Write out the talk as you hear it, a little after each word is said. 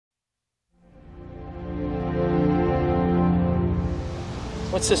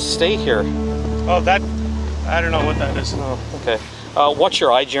What's this stay here? Oh, that, I don't know what that is. Oh, okay. Watch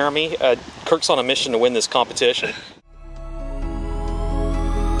your eye, Jeremy. Kirk's on a mission to win this competition.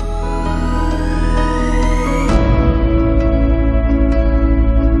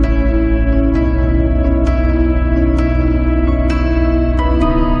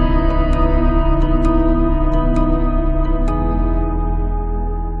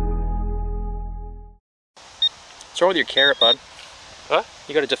 What's wrong with your carrot, bud? Huh?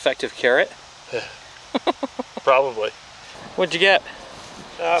 You got a defective carrot? Probably. What'd you get?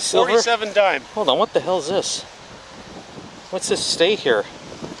 47 dime. Hold on, what the hell is this? What's this stay here?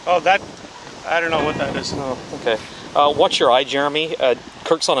 Oh, that, I don't know what that is. Oh, okay. Watch your eye, Jeremy.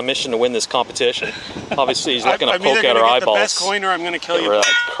 Kirk's on a mission to win this competition. Obviously, he's not going to poke out our eyeballs. I'm either going to get the best coin or I'm going to kill you. Get rid of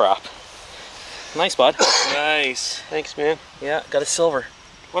that crap. Nice, bud. Nice. Thanks, man. Yeah, got a silver.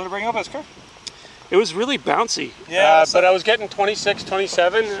 What did it bring up as, Kirk? It was really bouncy. Yeah, but I was getting 26,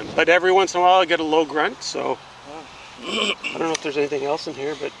 27, but every once in a while I get a low grunt, so I don't know if there's anything else in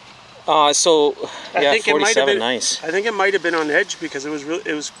here, but so yeah, 47, it might have been, nice. I think it might have been on edge because it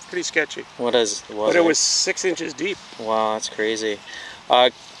was pretty sketchy. What is it? But it was 6 inches deep. Wow, that's crazy.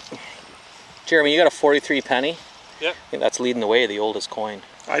 Jeremy, you got a 43 penny? Yep. I think that's leading the way, the oldest coin.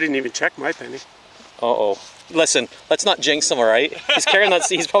 I didn't even check my penny. Uh-oh. Listen, let's not jinx him, all right? He's carrying that.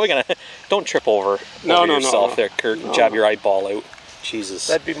 He's probably gonna. Don't trip over yourself there, Kurt, and jab your eyeball out. Jesus.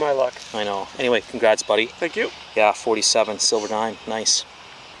 That'd be my luck. I know. Anyway, congrats, buddy. Thank you. Yeah, 47 silver dime. Nice.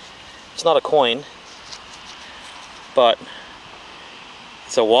 It's not a coin, but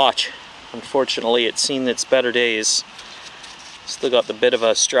it's a watch. Unfortunately, it's seen its better days. Still got the bit of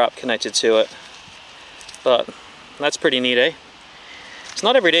a strap connected to it, but that's pretty neat, eh? It's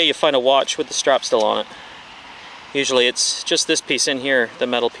not every day you find a watch with the strap still on it. Usually it's just this piece in here, the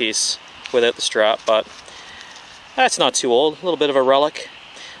metal piece, without the strap, but that's not too old. A little bit of a relic.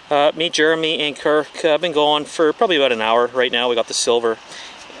 Me, Jeremy, and Kirk have been going for probably about an hour. Right now we got the silver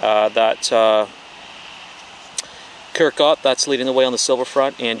that Kirk got. That's leading the way on the silver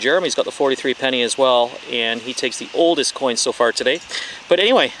front, and Jeremy's got the 43 penny as well, and he takes the oldest coin so far today. But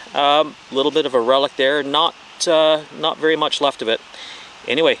anyway, a little bit of a relic there. Not very much left of it.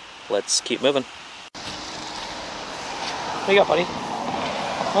 Anyway, let's keep moving. What do you got, buddy?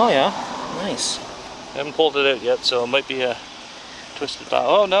 Oh yeah, nice. I haven't pulled it out yet, so it might be a twisted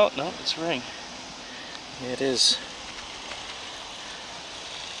bow. Oh no, it's a ring. Yeah, it is.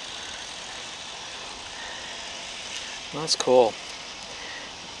 That's cool.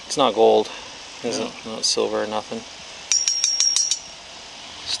 It's not gold, is it? Not silver or nothing.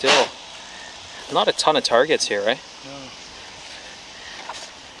 Still, not a ton of targets here, eh? No.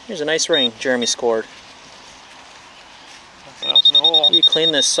 Here's a nice ring Jeremy scored. Nothing else in the hole. You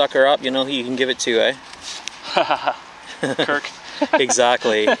clean this sucker up, you know who you can give it to, eh? Kirk.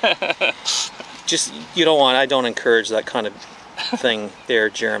 Exactly. Just, you don't want, I don't encourage that kind of thing there,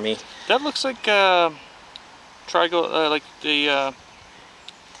 Jeremy. That looks like triangle, like the,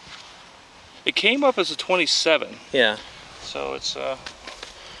 it came up as a 27. Yeah. So it's, I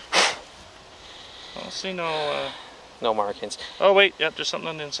don't see no, no markings. Oh wait, yep, there's something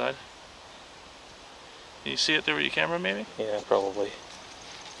on the inside. You see it there with your camera, maybe? Yeah, probably.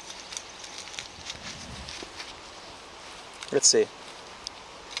 Let's see.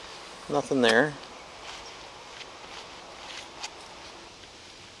 Nothing there.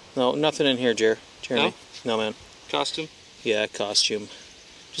 No, nothing in here, Jeremy. No, man. Costume? Yeah, costume.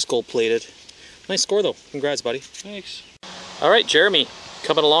 Just gold plated. Nice score though. Congrats, buddy. Thanks. Alright, Jeremy,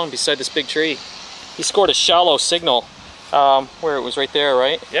 coming along beside this big tree. He scored a shallow signal, where it was right there,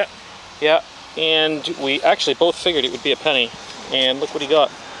 right? Yeah. Yeah. And we actually both figured it would be a penny, and look what he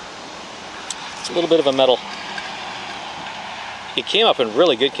got. It's a little bit of a metal. It came up in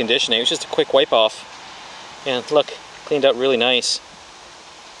really good condition. It was just a quick wipe off, and look, cleaned out really nice.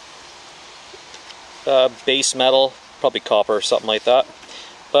 Base metal, probably copper or something like that.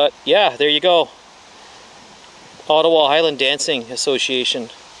 But yeah, there you go. Ottawa Highland Dancing Association.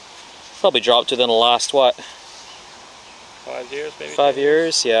 Probably dropped within the last, what? 5 years, maybe? 5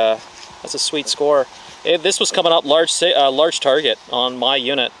 years, yeah. That's a sweet score. This was coming up large target on my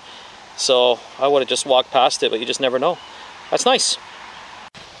unit, so I would have just walked past it, but you just never know. That's nice.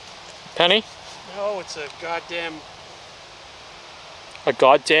 Penny? No, it's a goddamn... A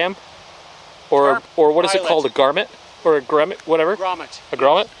goddamn? Or what is it called? A garment? Or a grommet? Whatever? Grommet. A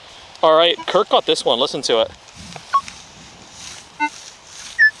grommet? Alright, Kirk got this one. Listen to it.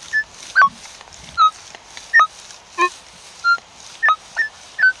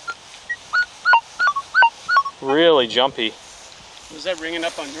 Really jumpy. Was that ringing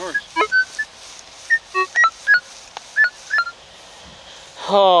up on yours?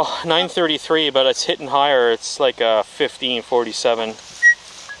 Oh, 933, but it's hitting higher. It's like 1547. What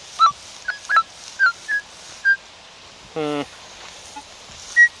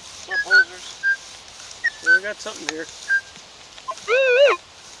posers? Well, we got something here.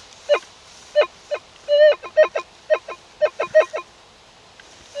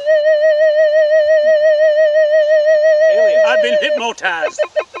 Alien. I've been hypnotized.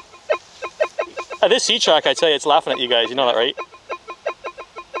 This E-track, I tell you, it's laughing at you guys. You know that, right?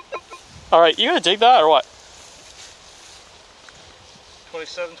 All right, you gonna dig that or what?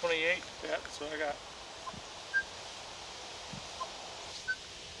 27, 28. Yeah, that's what I got.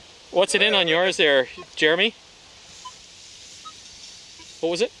 What's it in on yours there, Jeremy? What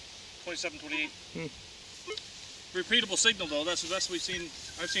was it? 27, 28. Repeatable signal though. That's the best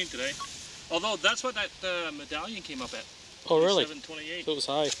I've seen today. Although that's what that medallion came up at. Oh really? 27, 28. So it was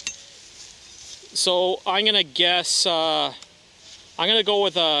high. So I'm gonna guess. I'm gonna go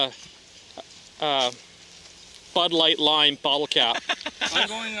with a Bud Light Lime bottle cap. I'm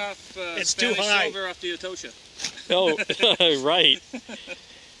going off It's Spanish too high. silver off the Etosha. Oh, right.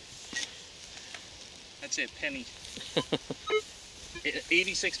 I'd say a penny.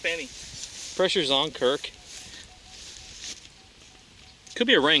 86 penny. Pressure's on, Kirk. Could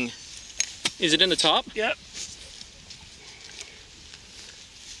be a ring. Is it in the top? Yep.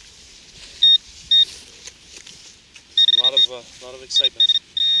 A lot of excitement.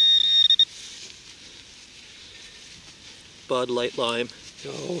 Bud Light Lime.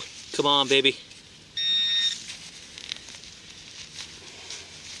 Oh. Come on, baby.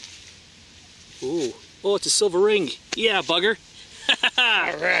 Ooh. Oh, it's a silver ring. Yeah, bugger.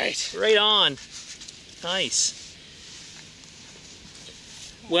 All right. Right on. Nice.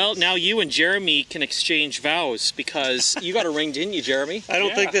 Well, now you and Jeremy can exchange vows because you got a ring, didn't you, Jeremy? I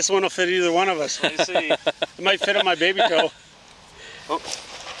don't think this one will fit either one of us. Let's see. It might fit on my baby toe. Oh.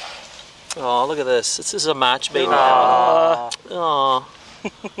 Oh, look at this. This is a match made in Aww. heaven. Aw.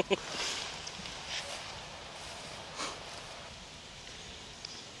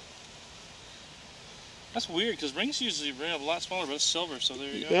 That's weird because rings usually ring up a lot smaller, but it's silver, so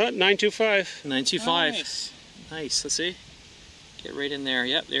there you go. Yeah, 925. 925. Nice. Nice. Let's see. Get right in there.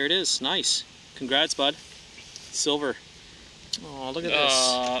 Yep, there it is. Nice. Congrats, bud. Silver. Oh, look at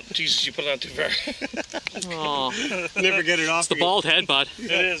this. Jesus, you put it on too far. Oh, Never get it off. it's the bald head, bud.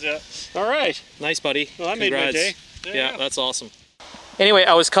 It is, yeah. All right. Nice, buddy. Well, that made my Congrats. day. Yeah, that's awesome. Anyway,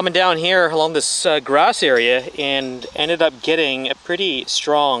 I was coming down here along this grass area and ended up getting a pretty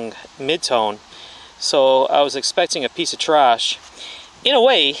strong mid-tone. So I was expecting a piece of trash. In a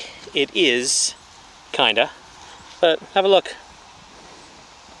way, it is, kinda. But have a look.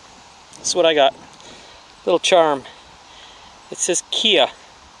 That's what I got. Little charm. It says Kia,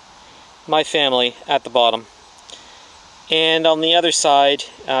 my family, at the bottom. And on the other side,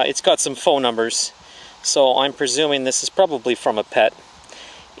 it's got some phone numbers. So I'm presuming this is probably from a pet.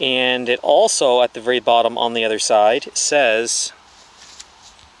 And it also, at the very bottom on the other side, says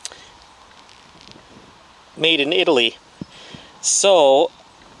made in Italy. So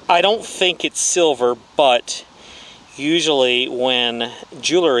I don't think it's silver, but usually when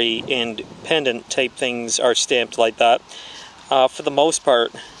jewelry and pendant type things are stamped like that, for the most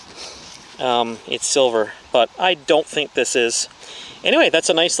part, it's silver, but I don't think this is. Anyway, that's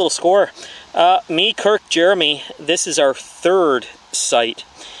a nice little score. Me, Kirk, Jeremy, this is our third site.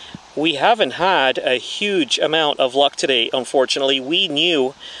 We haven't had a huge amount of luck today, unfortunately. We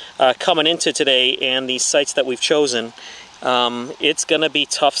knew coming into today and these sites that we've chosen, it's going to be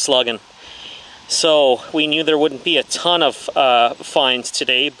tough slugging. So we knew there wouldn't be a ton of finds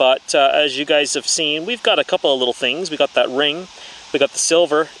today, but as you guys have seen, we've got a couple of little things. We got that ring, we got the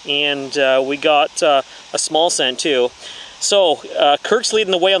silver, and we got a small cent too. So Kirk's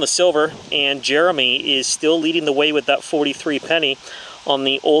leading the way on the silver, and Jeremy is still leading the way with that 43 penny on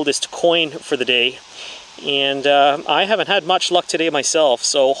the oldest coin for the day. And I haven't had much luck today myself,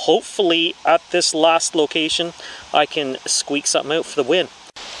 so hopefully at this last location I can squeak something out for the win.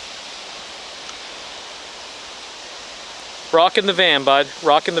 Rocking the van, bud.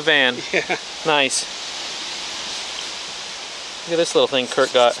 Rocking the van. Yeah. Nice. Look at this little thing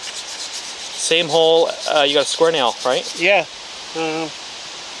Kurt got. Same hole. You got a square nail, right? Yeah.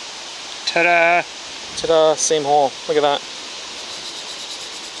 Ta-da. Ta-da, same hole. Look at that.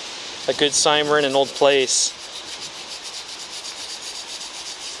 A good sign we're in an old place.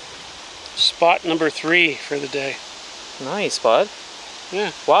 Spot number 3 for the day. Nice, bud.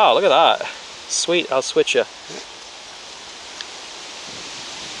 Yeah. Wow, look at that. Sweet, I'll switch you.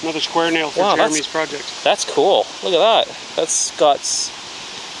 Another square nail for Wow, Jeremy's project. That's cool. Look at that. That's got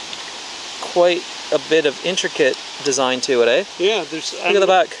quite a bit of intricate design to it, eh? Yeah, there's... Look at the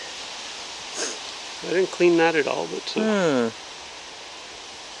back. I didn't clean that at all, but...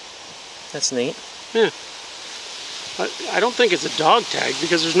 That's neat. Yeah. I don't think it's a dog tag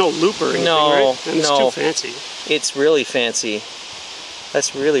because there's no loop or anything, No, right? And it's no. too fancy. It's really fancy.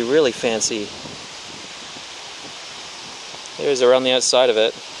 That's really, really fancy. There's around the outside of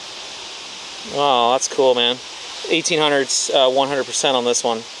it. Wow, that's cool, man. 1800s, 100% on this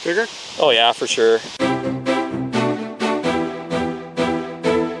one. Figure? Oh yeah, for sure.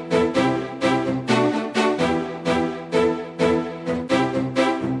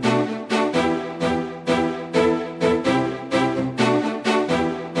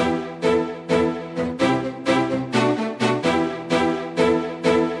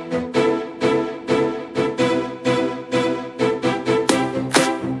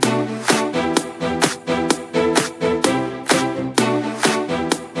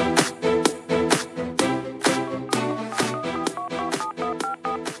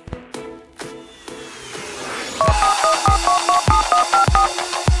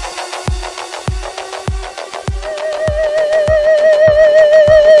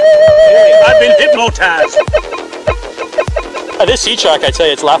 Hypnotized. This C-track, I tell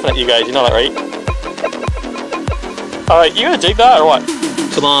you, it's laughing at you guys. You know that, right? Alright, you gonna dig that or what?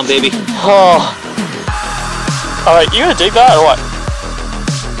 Come on, baby. Oh. Alright, you gonna dig that or what?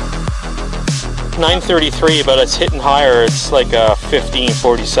 933, but it's hitting higher. It's like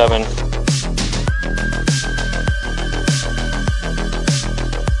 1547.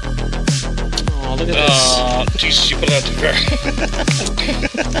 Oh, look at this. Jesus, you put it out too far.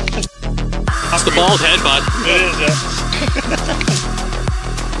 It's the bald head, bud. It is, yeah.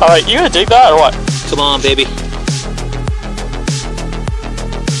 Alright, you gonna dig that or what? Come on, baby.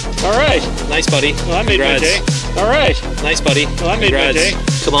 Alright. Nice, buddy. Well, that made my Congrats. day. Alright. Nice, buddy. Well, that made my day.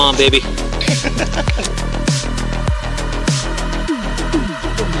 Come on, baby.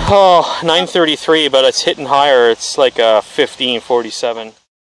 Oh, 933, but it's hitting higher. It's like 1547.